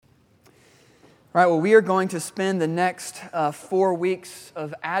All right, well, we are going to spend the next 4 weeks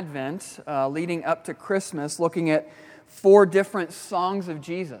of Advent leading up to Christmas looking at 4 different songs of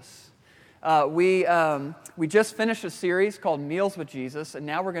Jesus. We just finished a series called Meals with Jesus, and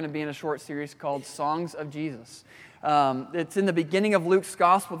now we're going to be in a short series called Songs of Jesus. It's in the beginning of Luke's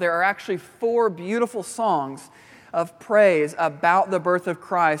Gospel. There are actually 4 beautiful songs of praise about the birth of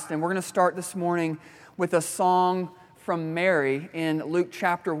Christ, and we're going to start this morning with a song from Mary in Luke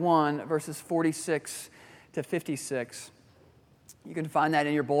chapter 1, verses 46 to 56. You can find that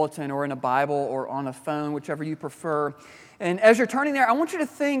in your bulletin or in a Bible or on a phone, whichever you prefer. And as you're turning there, I want you to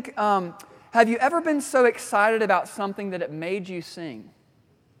think, have you ever been so excited about something that it made you sing?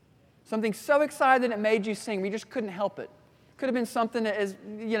 Something so excited that it made you sing, we just couldn't help it. Could have been something that is,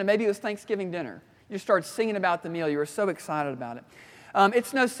 maybe it was Thanksgiving dinner. You just started singing about the meal. You were so excited about it.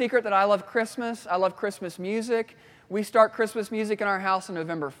 It's no secret that I love Christmas. I love Christmas music. We start Christmas music in our house on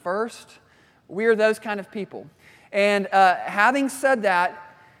November 1st. We are those kind of people. And having said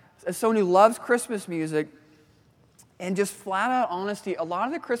that, as someone who loves Christmas music, and just flat out honesty, a lot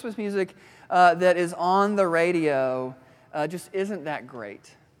of the Christmas music that is on the radio just isn't that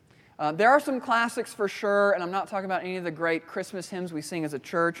great. There are some classics for sure, and I'm not talking about any of the great Christmas hymns we sing as a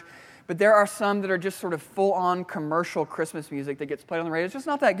church, but there are some that are just sort of full-on commercial Christmas music that gets played on the radio. It's just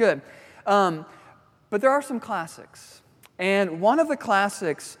not that good. But there are some classics. And one of the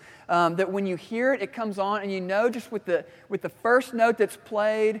classics that when you hear it, it comes on, and you know just with the first note that's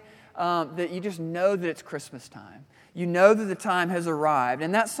played that you just know that it's Christmas time. You know that the time has arrived.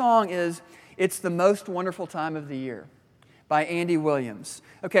 And that song is "It's the Most Wonderful Time of the Year" by Andy Williams.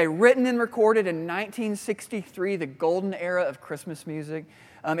 Okay, written and recorded in 1963, the golden era of Christmas music.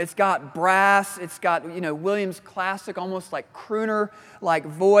 It's got brass, it's got, Williams' classic, almost like crooner-like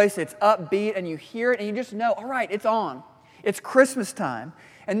voice. It's upbeat, and you hear it, and you just know, all right, it's on. It's Christmas time.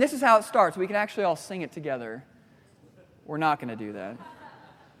 And this is how it starts. We can actually all sing it together. We're not going to do that.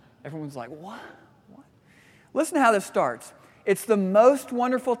 Everyone's like, what? Listen to how this starts. It's the most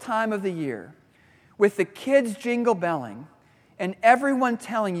wonderful time of the year, with the kids jingle belling, and everyone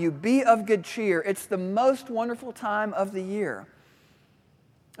telling you, be of good cheer. It's the most wonderful time of the year.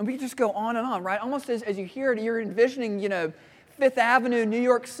 And we just go on and on, right? Almost as you hear it, you're envisioning, Fifth Avenue, New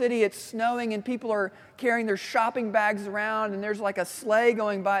York City, it's snowing and people are carrying their shopping bags around and there's like a sleigh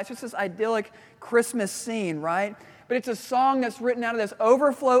going by. It's just this idyllic Christmas scene, right? But it's a song that's written out of this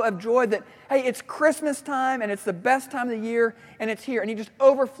overflow of joy that, hey, it's Christmas time and it's the best time of the year and it's here. And he just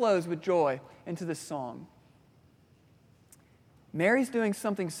overflows with joy into this song. Mary's doing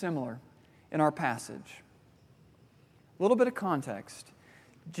something similar in our passage. A little bit of context.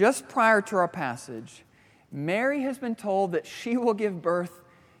 Just prior to our passage, Mary has been told that she will give birth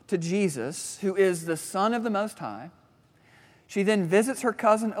to Jesus, who is the Son of the Most High. She then visits her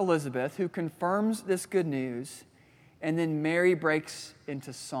cousin Elizabeth, who confirms this good news, and then Mary breaks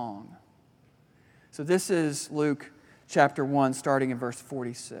into song. So this is Luke chapter 1, starting in verse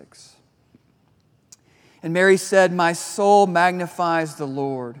 46. And Mary said, "My soul magnifies the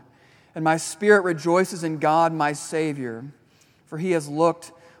Lord, and my spirit rejoices in God my Savior, for he has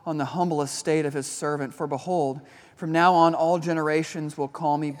looked on the humble estate of his servant. For behold, from now on all generations will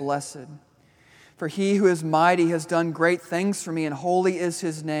call me blessed. For he who is mighty has done great things for me, and holy is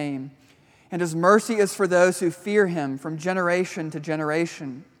his name. And his mercy is for those who fear him from generation to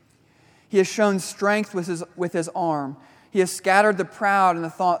generation. He has shown strength with his arm. He has scattered the proud in the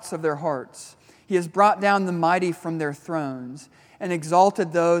thoughts of their hearts. He has brought down the mighty from their thrones and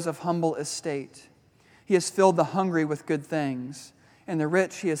exalted those of humble estate. He has filled the hungry with good things, and the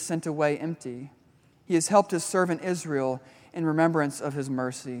rich he has sent away empty. He has helped his servant Israel in remembrance of his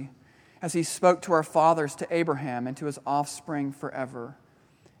mercy, as he spoke to our fathers, to Abraham, and to his offspring forever."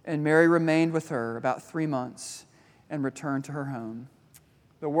 And Mary remained with her about 3 months and returned to her home.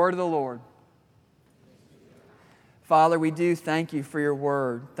 The word of the Lord. Father, we do thank you for your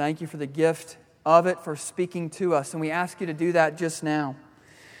word. Thank you for the gift of it, for speaking to us. And we ask you to do that just now.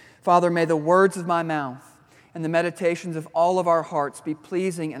 Father, may the words of my mouth and the meditations of all of our hearts be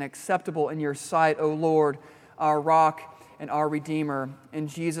pleasing and acceptable in your sight, O Lord, our rock and our Redeemer. In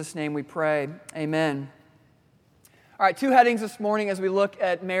Jesus' name we pray. Amen. All right, 2 headings this morning as we look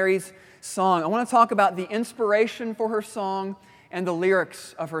at Mary's song. I want to talk about the inspiration for her song and the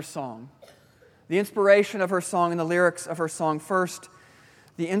lyrics of her song. The inspiration of her song and the lyrics of her song. First,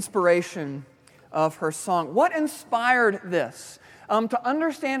 the inspiration of her song. What inspired this? To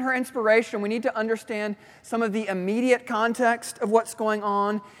understand her inspiration, we need to understand some of the immediate context of what's going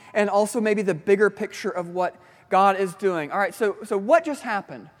on and also maybe the bigger picture of what God is doing. All right, so what just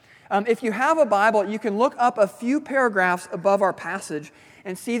happened? If you have a Bible, you can look up a few paragraphs above our passage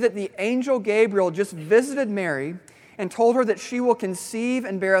and see that the angel Gabriel just visited Mary and told her that she will conceive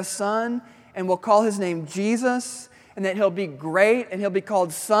and bear a son and will call his name Jesus, and that he'll be great and he'll be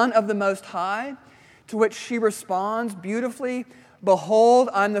called Son of the Most High, to which she responds beautifully, "Behold,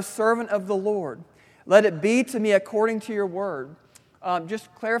 I'm the servant of the Lord. Let it be to me according to your word."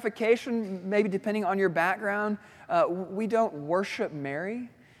 Just clarification, maybe depending on your background, we don't worship Mary.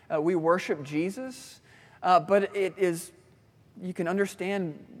 We worship Jesus. But it is, you can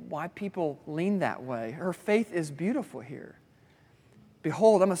understand why people lean that way. Her faith is beautiful here.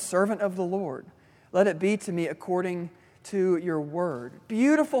 "Behold, I'm a servant of the Lord. Let it be to me according to your word."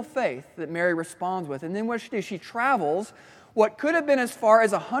 Beautiful faith that Mary responds with. And then what does she do? She travels what could have been as far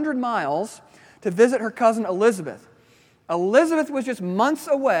as 100 miles to visit her cousin Elizabeth. Elizabeth was just months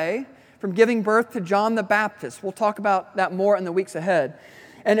away from giving birth to John the Baptist. We'll talk about that more in the weeks ahead.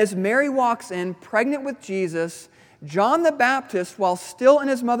 And as Mary walks in, pregnant with Jesus, John the Baptist, while still in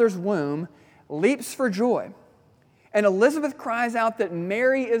his mother's womb, leaps for joy. And Elizabeth cries out that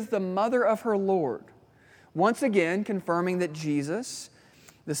Mary is the mother of her Lord, once again confirming that Jesus,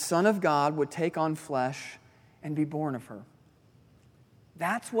 the Son of God, would take on flesh and be born of her.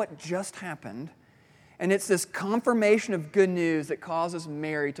 That's what just happened. And it's this confirmation of good news that causes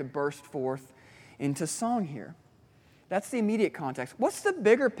Mary to burst forth into song here. That's the immediate context. What's the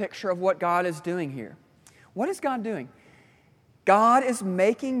bigger picture of what God is doing here? What is God doing? God is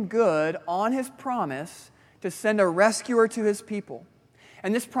making good on His promise to send a rescuer to His people.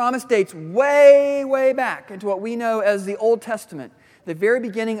 And this promise dates way, way back into what we know as the Old Testament, the very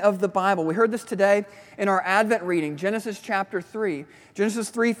beginning of the Bible. We heard this today in our Advent reading, Genesis chapter 3. Genesis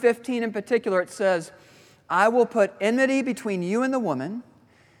 3:15 in particular, it says, "I will put enmity between you and the woman,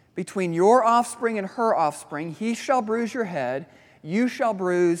 between your offspring and her offspring. He shall bruise your head, you shall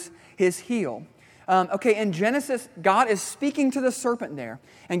bruise his heel." In Genesis, God is speaking to the serpent there.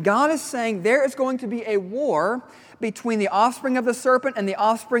 And God is saying there is going to be a war between the offspring of the serpent and the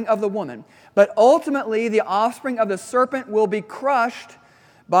offspring of the woman. But ultimately, the offspring of the serpent will be crushed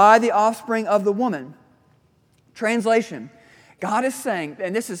by the offspring of the woman. Translation, God is saying,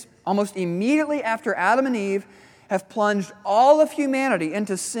 and this is almost immediately after Adam and Eve have plunged all of humanity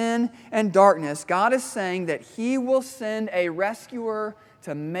into sin and darkness, God is saying that He will send a rescuer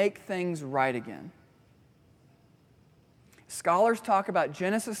to make things right again. Scholars talk about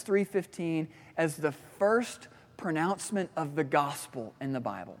Genesis 3:15 as the first pronouncement of the gospel in the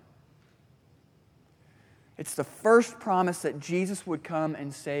Bible. It's the first promise that Jesus would come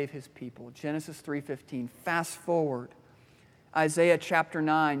and save His people. Genesis 3:15. Fast forward. Isaiah chapter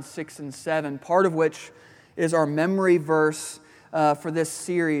 9, 6 and 7, part of which is our memory verse for this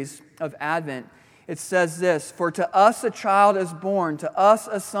series of Advent. It says this, "For to us a child is born, to us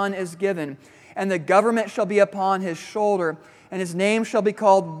a son is given, and the government shall be upon His shoulder, and His name shall be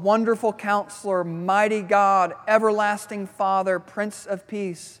called Wonderful Counselor, Mighty God, Everlasting Father, Prince of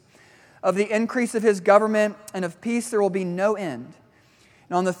Peace. Of the increase of His government and of peace there will be no end.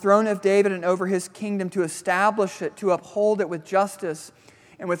 And on the throne of David and over His kingdom, to establish it, to uphold it with justice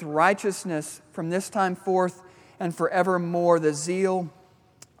and with righteousness from this time forth and forevermore. The zeal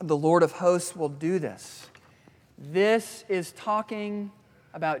of the Lord of hosts will do this." This is talking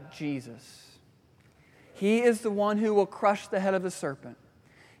about Jesus. He is the one who will crush the head of the serpent.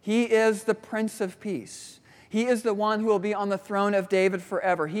 He is the Prince of Peace. He is the one who will be on the throne of David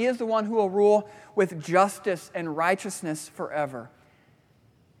forever. He is the one who will rule with justice and righteousness forever.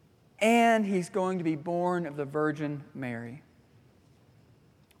 And He's going to be born of the Virgin Mary.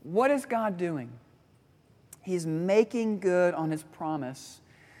 What is God doing? He's making good on His promise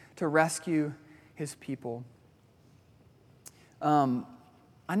to rescue His people.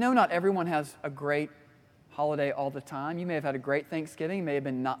 I know not everyone has a great holiday all the time. You may have had a great Thanksgiving, it may have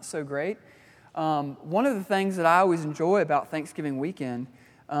been not so great. One of the things that I always enjoy about Thanksgiving weekend,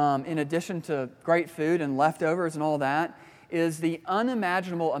 in addition to great food and leftovers and all that, is the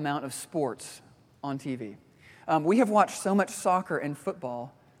unimaginable amount of sports on TV. We have watched so much soccer and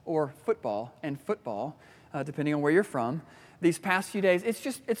football, or football and football, depending on where you're from, these past few days.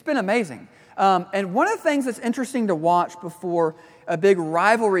 It's been amazing. And one of the things that's interesting to watch before a big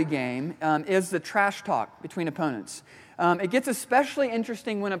rivalry game is the trash talk between opponents. It gets especially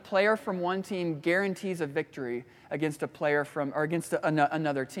interesting when a player from one team guarantees a victory against a player against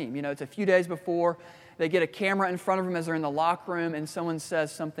another team. You know, it's a few days before they get a camera in front of them as they're in the locker room, and someone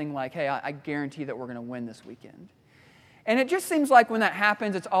says something like, "Hey, I guarantee that we're going to win this weekend." And it just seems like when that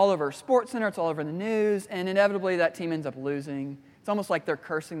happens, it's all over SportsCenter, it's all over the news, and inevitably that team ends up losing. It's almost like they're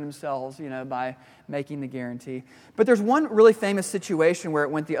cursing themselves, by making the guarantee. But there's one really famous situation where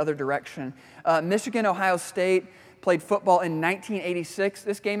it went the other direction. Michigan, Ohio State played football in 1986.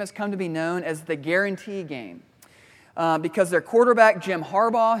 This game has come to be known as the Guarantee Game because their quarterback, Jim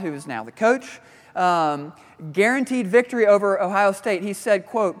Harbaugh, who is now the coach, guaranteed victory over Ohio State. He said,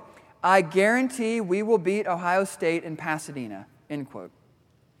 quote, "I guarantee we will beat Ohio State in Pasadena," end quote.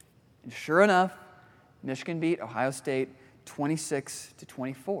 And sure enough, Michigan beat Ohio State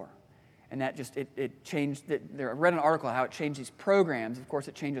 26-24. And that just, it changed, I read an article how it changed these programs. Of course,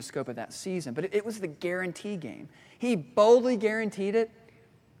 it changed the scope of that season. But it was the guarantee game. He boldly guaranteed it,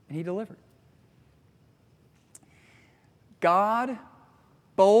 and he delivered. God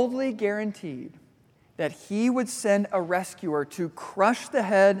boldly guaranteed that he would send a rescuer to crush the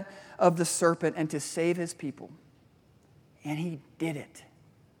head of the serpent and to save his people. And he did it.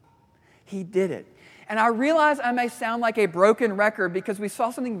 He did it. And I realize I may sound like a broken record because we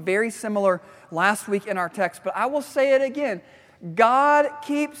saw something very similar last week in our text, but I will say it again. God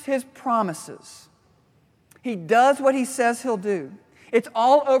keeps his promises. He does what he says he'll do. It's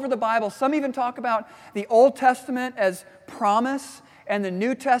all over the Bible. Some even talk about the Old Testament as promise and the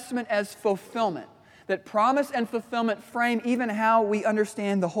New Testament as fulfillment. That promise and fulfillment frame even how we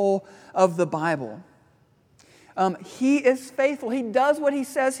understand the whole of the Bible. He is faithful. He does what he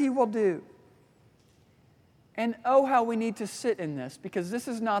says he will do. And oh, how we need to sit in this, because this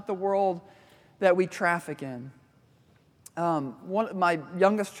is not the world that we traffic in. My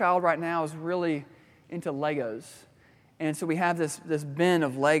youngest child right now is really into Legos. And so we have this bin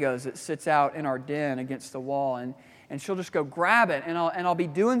of Legos that sits out in our den against the wall. And she'll just go grab it, and I'll be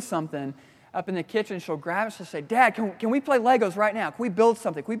doing something up in the kitchen. She'll grab it, she'll say, "Dad, can we play Legos right now? Can we build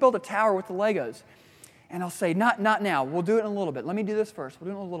something? Can we build a tower with the Legos?" And I'll say, not now. We'll do it in a little bit. Let me do this first.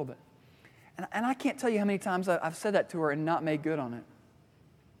 We'll do it in a little bit. And I can't tell you how many times I've said that to her and not made good on it.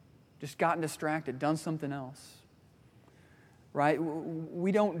 Just gotten distracted, done something else. Right?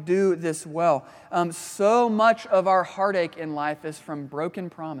 We don't do this well. So much of our heartache in life is from broken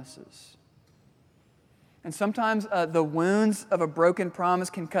promises. And sometimes the wounds of a broken promise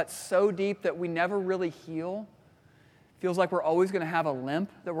can cut so deep that we never really heal. Feels like we're always going to have a limp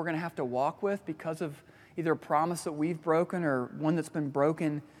that we're going to have to walk with because of either a promise that we've broken or one that's been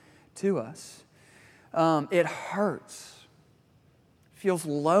broken to us. It hurts. It feels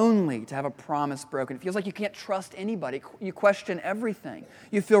lonely to have a promise broken. It feels like you can't trust anybody. You question everything.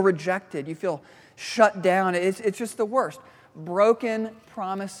 You feel rejected. You feel shut down. It's just the worst. Broken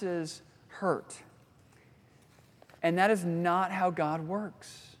promises hurt. And that is not how God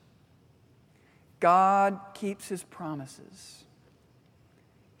works. God keeps his promises.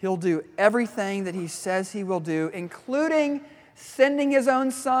 He'll do everything that he says he will do, including sending his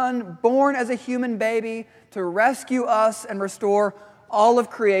own son, born as a human baby, to rescue us and restore all of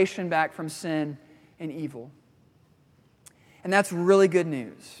creation back from sin and evil. And that's really good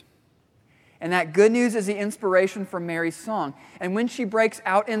news. And that good news is the inspiration for Mary's song. And when she breaks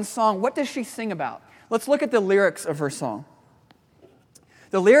out in song, what does she sing about? Let's look at the lyrics of her song.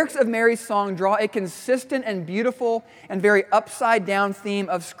 The lyrics of Mary's song draw a consistent and beautiful and very upside-down theme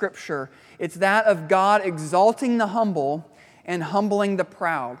of Scripture. It's that of God exalting the humble and humbling the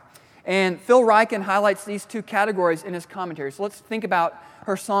proud. And Phil Ryken highlights these two categories in his commentary. So let's think about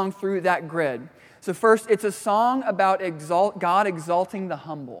her song through that grid. So first, it's a song about God exalting the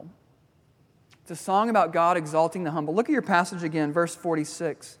humble. It's a song about God exalting the humble. Look at your passage again, verse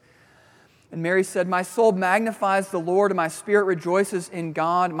 46. And Mary said, "My soul magnifies the Lord, and my spirit rejoices in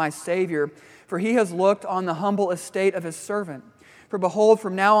God, my Savior, for he has looked on the humble estate of his servant. For behold,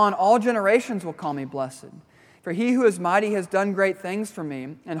 from now on all generations will call me blessed. For he who is mighty has done great things for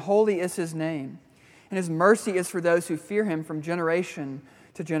me, and holy is his name. And his mercy is for those who fear him from generation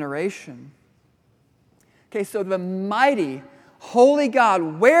to generation." Okay, so the mighty, holy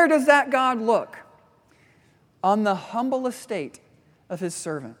God, where does that God look? On the humble estate of his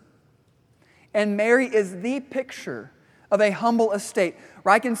servant. And Mary is the picture of a humble estate.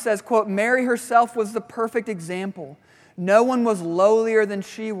 Ryken says, quote, "Mary herself was the perfect example. No one was lowlier than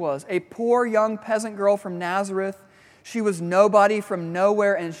she was. A poor young peasant girl from Nazareth. She was nobody from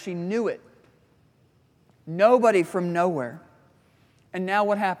nowhere, and she knew it. Nobody from nowhere. And now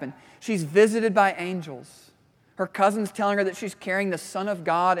what happened? She's visited by angels. Her cousin's telling her that she's carrying the Son of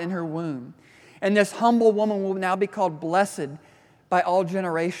God in her womb. And this humble woman will now be called blessed by all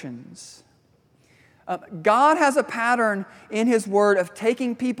generations. God has a pattern in his word of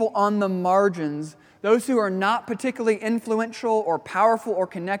taking people on the margins, those who are not particularly influential or powerful or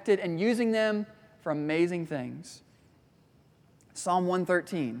connected, and using them for amazing things. Psalm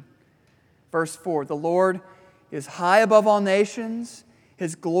 113, verse 4, "The Lord is high above all nations,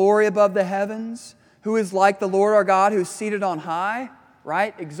 his glory above the heavens. Who is like the Lord our God, who's seated on high?"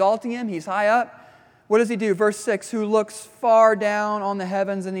 Right? Exalting him, he's high up. what does he do? Verse 6, who looks far down on the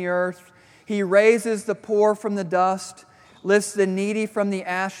heavens and the earth. He raises the poor from the dust, lifts the needy from the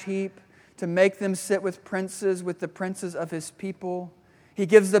ash heap to make them sit with the princes of his people. He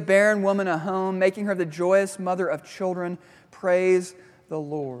gives the barren woman a home, making her the joyous mother of children. Praise the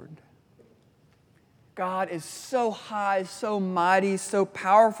Lord. God is so high, so mighty, so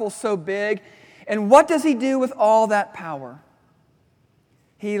powerful, so big. And what does he do with all that power?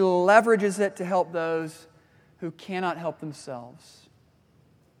 He leverages it to help those who cannot help themselves.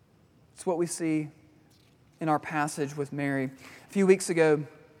 It's what we see in our passage with Mary. A few weeks ago,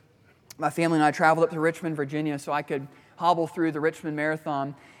 my family and I traveled up to Richmond, Virginia, so I could hobble through the Richmond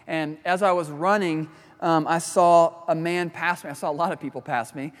Marathon. And as I was running, I saw a man pass me. I saw a lot of people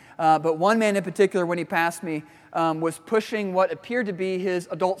pass me. But one man in particular, when he passed me, was pushing what appeared to be his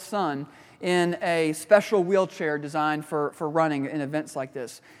adult son in a special wheelchair designed for running in events like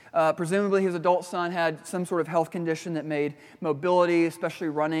this. Presumably his adult son had some sort of health condition that made mobility, especially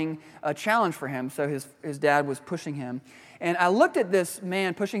running, a challenge for him, so his dad was pushing him. And I looked at this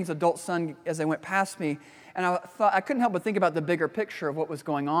man pushing his adult son as they went past me, and I couldn't help but think about the bigger picture of what was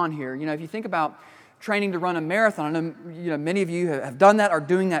going on here. You know, if you think about training to run a marathon, I know many of you have done that, are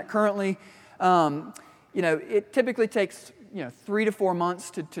doing that currently. It typically takes 3 to 4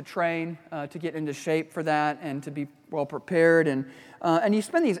 months to train, to get into shape for that and to be well prepared. And you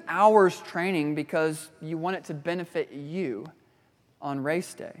spend these hours training because you want it to benefit you on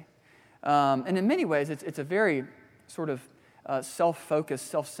race day. And in many ways, it's a very sort of self-focused,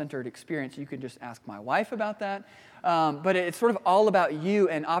 self-centered experience. You can just ask my wife about that. But it's sort of all about you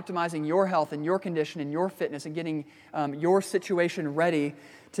and optimizing your health and your condition and your fitness and getting your situation ready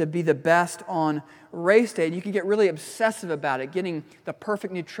to be the best on race day. And you can get really obsessive about it, getting the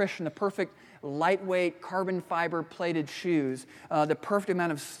perfect nutrition, the perfect lightweight carbon fiber plated shoes, the perfect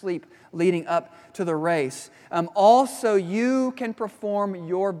amount of sleep leading up to the race. Also, you can perform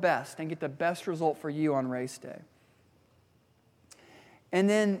your best and get the best result for you on race day. And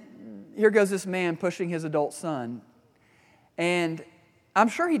then here goes this man pushing his adult son. And I'm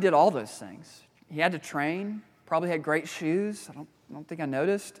sure he did all those things. He had to train, probably had great shoes. I don't think I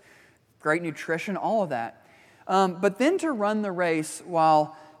noticed. Great nutrition, all of that. But then to run the race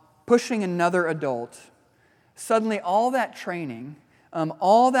while pushing another adult, suddenly all that training,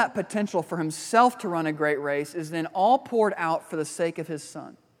 all that potential for himself to run a great race is then all poured out for the sake of his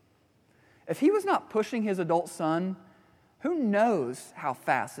son. If he was not pushing his adult son, who knows how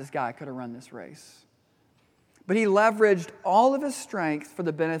fast this guy could have run this race? But he leveraged all of his strength for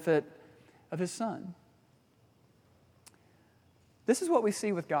the benefit of his son. This is what we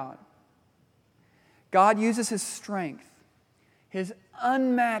see with God. God uses his strength, his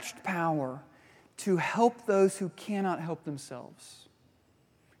unmatched power, to help those who cannot help themselves.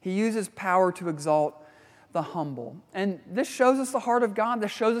 He uses power to exalt the humble. And this shows us the heart of God.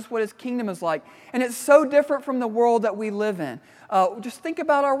 This shows us what his kingdom is like. And it's so different from the world that we live in. Just think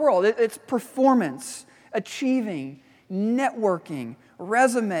about our world. It's performance, achieving, networking,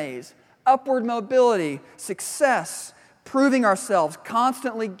 resumes, upward mobility, success, proving ourselves,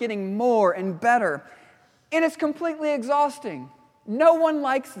 constantly getting more and better. And it's completely exhausting. No one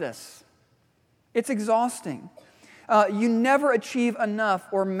likes this. It's exhausting. You never achieve enough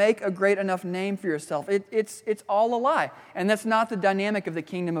or make a great enough name for yourself. It's all a lie. And that's not the dynamic of the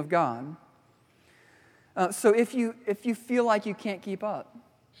kingdom of God. So if you feel like you can't keep up,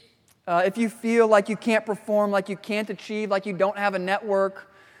 if you feel like you can't perform, like you can't achieve, like you don't have a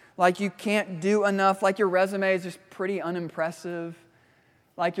network, like you can't do enough, like your resume is just pretty unimpressive,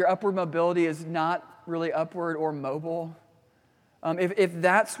 like your upward mobility is not really upward or mobile, if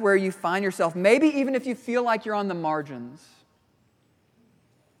that's where you find yourself, maybe even if you feel like you're on the margins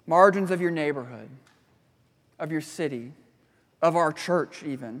of your neighborhood, of your city, of our church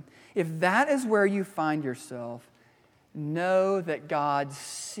even, if that is where you find yourself, know that God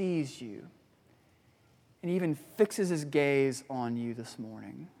sees you and even fixes his gaze on you this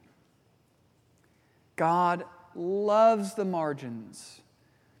morning. God loves the margins.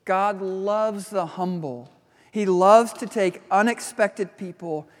 God loves the humble. He loves to take unexpected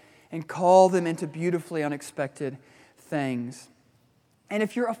people and call them into beautifully unexpected things. And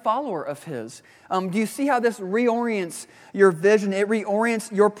if you're a follower of his, do you see how this reorients your vision? It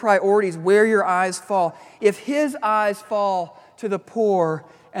reorients your priorities, where your eyes fall. If his eyes fall to the poor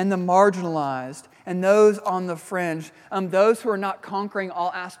and the marginalized and those on the fringe, those who are not conquering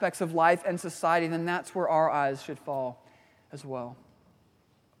all aspects of life and society, then that's where our eyes should fall as well.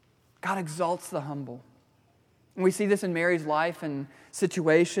 God exalts the humble. And we see this in Mary's life and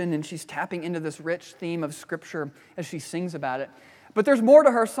situation, and she's tapping into this rich theme of Scripture as she sings about it. But there's more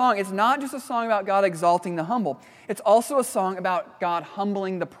to her song. It's not just a song about God exalting the humble. It's also a song about God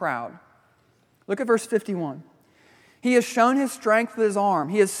humbling the proud. Look at verse 51. He has shown his strength with his arm.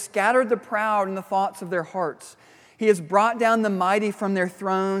 He has scattered the proud in the thoughts of their hearts. He has brought down the mighty from their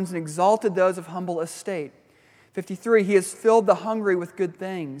thrones and exalted those of humble estate. 53, he has filled the hungry with good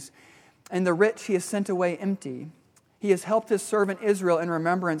things, and the rich he has sent away empty. He has helped his servant Israel in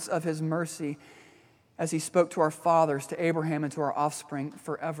remembrance of his mercy, as he spoke to our fathers, to Abraham, and to our offspring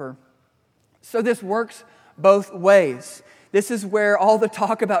forever. So this works both ways. This is where all the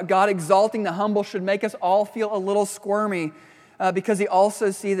talk about God exalting the humble should make us all feel a little squirmy, because he also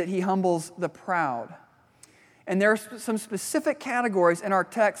sees that he humbles the proud. And there are some specific categories in our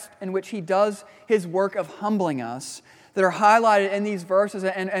text in which he does his work of humbling us that are highlighted in these verses,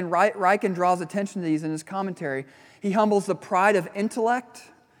 and Ryken draws attention to these in his commentary. He humbles the pride of intellect,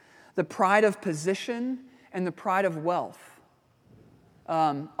 the pride of position, and the pride of wealth.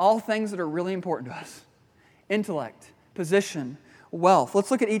 All things that are really important to us. Intellect, position, wealth.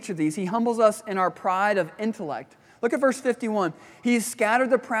 Let's look at each of these. He humbles us in our pride of intellect. Look at verse 51. He's scattered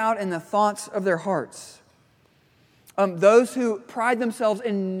the proud in the thoughts of their hearts. Those who pride themselves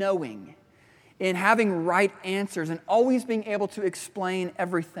in knowing, in having right answers, and always being able to explain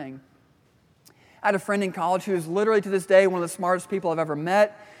everything. I had a friend in college who is literally to this day one of the smartest people I've ever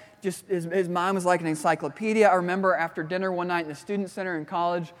met. Just his mind was like an encyclopedia. I remember after dinner one night in the student center in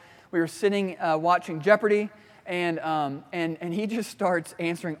college, we were sitting watching Jeopardy, and he just starts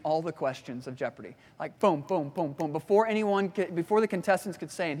answering all the questions of Jeopardy. Like boom, boom, boom, boom. Before the contestants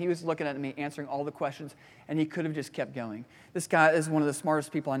could say, and he was looking at me answering all the questions, and he could have just kept going. This guy is one of the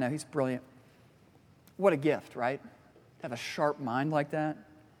smartest people I know. He's brilliant. What a gift, right? To have a sharp mind like that.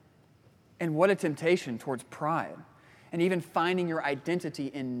 And what a temptation towards pride. And even finding your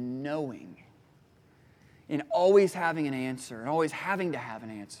identity in knowing. In always having an answer, and always having to have an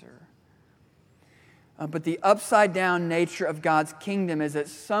answer. But the upside-down nature of God's kingdom is that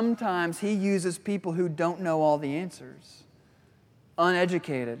sometimes he uses people who don't know all the answers.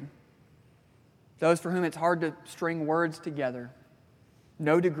 Uneducated. Those for whom it's hard to string words together.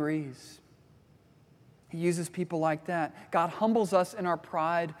 No degrees. He uses people like that. God humbles us in our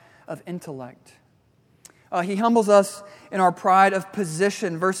pride of intellect. He humbles us in our pride of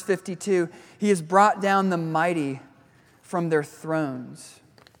position. Verse 52, he has brought down the mighty from their thrones.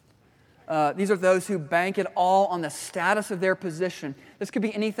 These are those who bank it all on the status of their position. This could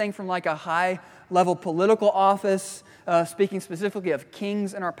be anything from like a high-level political office, speaking specifically of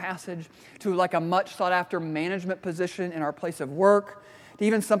kings in our passage, to like a much sought-after management position in our place of work, to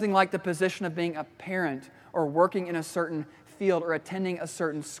even something like the position of being a parent or working in a certain field or attending a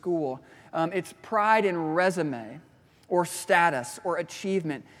certain school. It's pride in resume or status or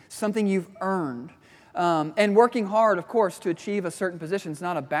achievement, something you've earned. And working hard, of course, to achieve a certain position is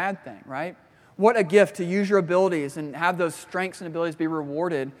not a bad thing, right? What a gift to use your abilities and have those strengths and abilities be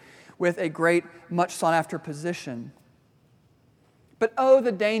rewarded with a great, much sought-after position. But oh,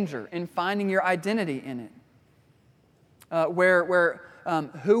 the danger in finding your identity in it, where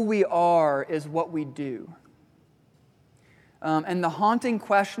who we are is what we do. And the haunting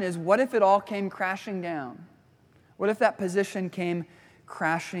question is, what if it all came crashing down? What if that position came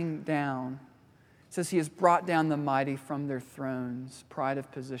crashing down? It says he has brought down the mighty from their thrones, pride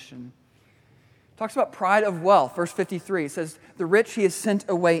of position. It talks about pride of wealth, verse 53. It says, the rich he has sent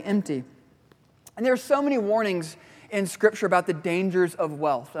away empty. And there are so many warnings in Scripture about the dangers of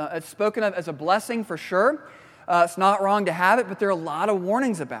wealth. It's spoken of as a blessing for sure. It's not wrong to have it, but there are a lot of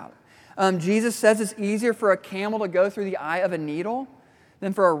warnings about it. Jesus says it's easier for a camel to go through the eye of a needle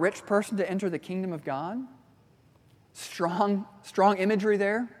than for a rich person to enter the kingdom of God. Strong imagery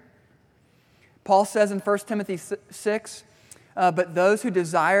there. Paul says in 1 Timothy 6, but those who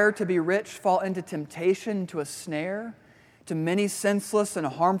desire to be rich fall into temptation, to a snare, to many senseless and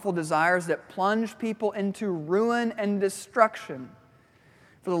harmful desires that plunge people into ruin and destruction.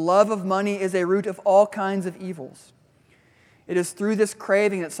 For the love of money is a root of all kinds of evils. It is through this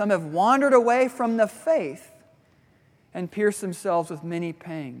craving that some have wandered away from the faith and pierced themselves with many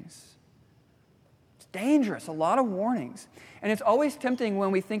pangs. It's dangerous, a lot of warnings. And it's always tempting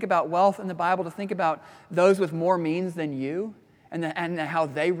when we think about wealth in the Bible to think about those with more means than you and how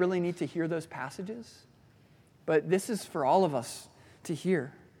they really need to hear those passages. But this is for all of us to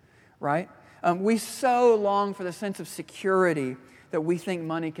hear, right? We so long for the sense of security that we think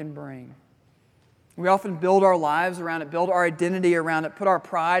money can bring. We often build our lives around it, build our identity around it, put our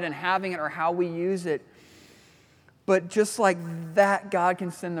pride in having it or how we use it. But just like that, God can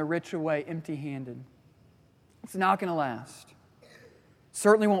send the rich away empty-handed. It's not going to last.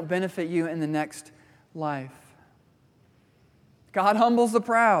 Certainly won't benefit you in the next life. God humbles the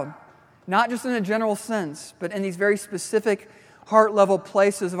proud, not just in a general sense, but in these very specific heart-level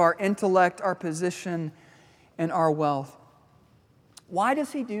places of our intellect, our position, and our wealth. Why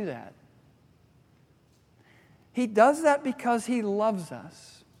does He do that? He does that because He loves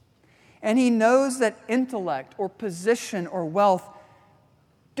us. And He knows that intellect or position or wealth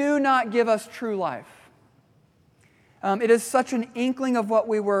do not give us true life. It is such an inkling of what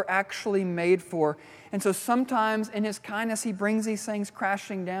we were actually made for. And so sometimes in His kindness, He brings these things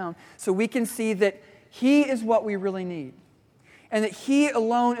crashing down so we can see that He is what we really need. And that He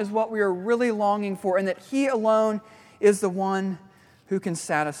alone is what we are really longing for. And that He alone is the one who can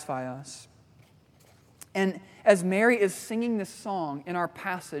satisfy us. And as Mary is singing this song in our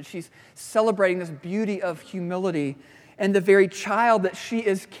passage, she's celebrating this beauty of humility. And the very child that she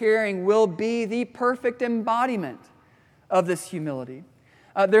is carrying will be the perfect embodiment of this humility.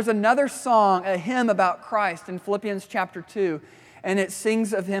 There's another song, a hymn about Christ in Philippians chapter 2, and it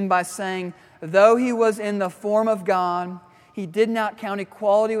sings of Him by saying, "Though He was in the form of God, He did not count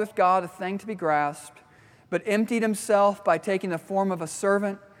equality with God a thing to be grasped, but emptied Himself by taking the form of a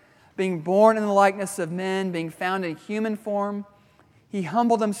servant, being born in the likeness of men, being found in human form. He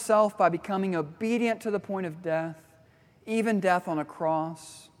humbled Himself by becoming obedient to the point of death, even death on a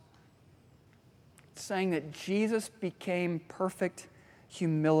cross." It's saying that Jesus became perfect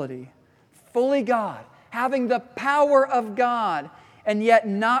humility, fully God, having the power of God, and yet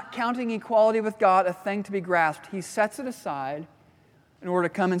not counting equality with God a thing to be grasped. He sets it aside in order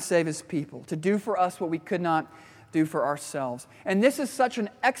to come and save His people, to do for us what we could not do for ourselves. And this is such an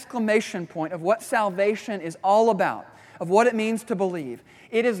exclamation point of what salvation is all about, of what it means to believe.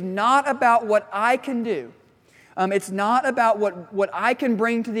 It is not about what I can do. It's not about what I can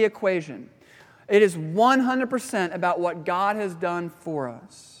bring to the equation. It is 100% about what God has done for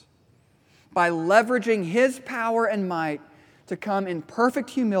us. By leveraging His power and might to come in perfect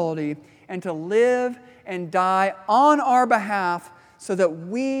humility and to live and die on our behalf so that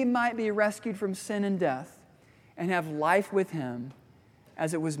we might be rescued from sin and death and have life with Him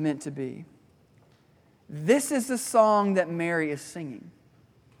as it was meant to be. This is the song that Mary is singing.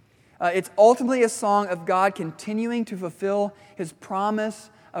 It's ultimately a song of God continuing to fulfill His promise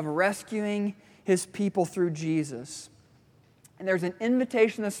of rescuing His people through Jesus. And there's an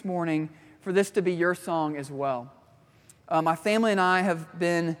invitation this morning for this to be your song as well. My family and I have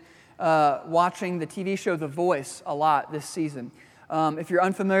been watching the TV show The Voice a lot this season. If you're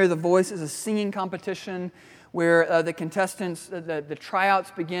unfamiliar, The Voice is a singing competition where the contestants, the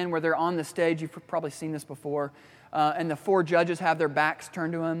tryouts begin where they're on the stage. You've probably seen this before. And the 4 judges have their backs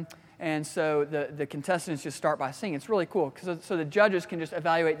turned to them. And so the contestants just start by singing. It's really cool, so the judges can just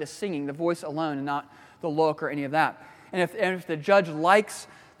evaluate the singing, the voice alone, and not the look or any of that. And if the judge likes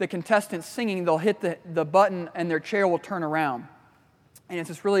the contestant singing, they'll hit the button and their chair will turn around. And it's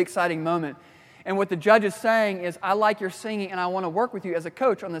this really exciting moment. And what the judge is saying is, I like your singing and I want to work with you as a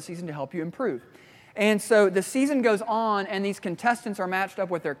coach on the season to help you improve. And so the season goes on and these contestants are matched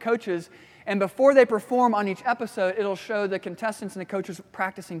up with their coaches. And before they perform on each episode, it'll show the contestants and the coaches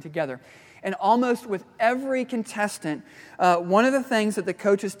practicing together. And almost with every contestant, one of the things that the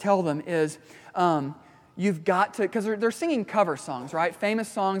coaches tell them is, you've got to, because they're singing cover songs, right? Famous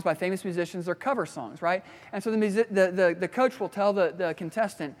songs by famous musicians, they're cover songs, right? And so the coach will tell the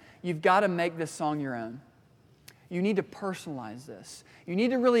contestant, you've got to make this song your own. You need to personalize this. You need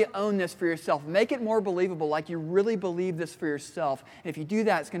to really own this for yourself. Make it more believable, like you really believe this for yourself. And if you do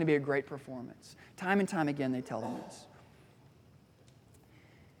that, it's going to be a great performance. Time and time again, they tell them this.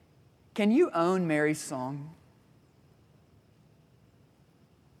 Can you own Mary's song?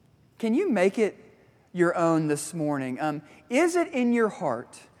 Can you make it your own this morning? Is it in your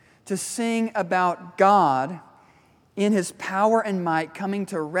heart to sing about God in His power and might coming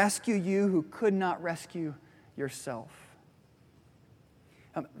to rescue you who could not rescue yourself?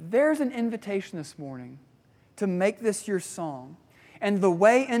 There's an invitation this morning to make this your song. And the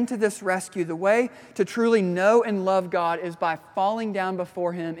way into this rescue, the way to truly know and love God is by falling down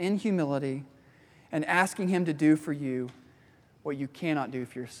before Him in humility and asking Him to do for you what you cannot do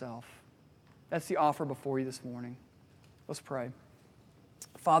for yourself. That's the offer before you this morning. Let's pray.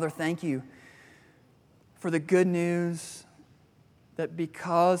 Father, thank You for the good news that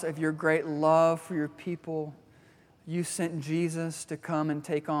because of Your great love for Your people, You sent Jesus to come and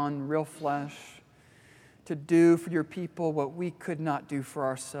take on real flesh, to do for Your people what we could not do for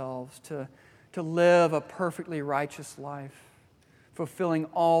ourselves, to live a perfectly righteous life, fulfilling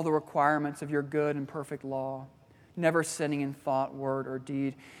all the requirements of Your good and perfect law, never sinning in thought, word, or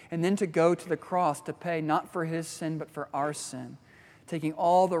deed, and then to go to the cross to pay not for His sin but for our sin, taking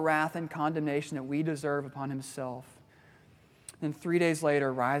all the wrath and condemnation that we deserve upon Himself. then 3 days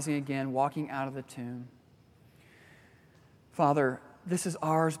later, rising again, walking out of the tomb. Father, this is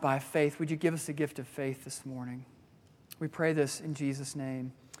ours by faith. Would you give us the gift of faith this morning? We pray this in Jesus'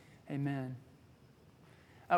 name. Amen.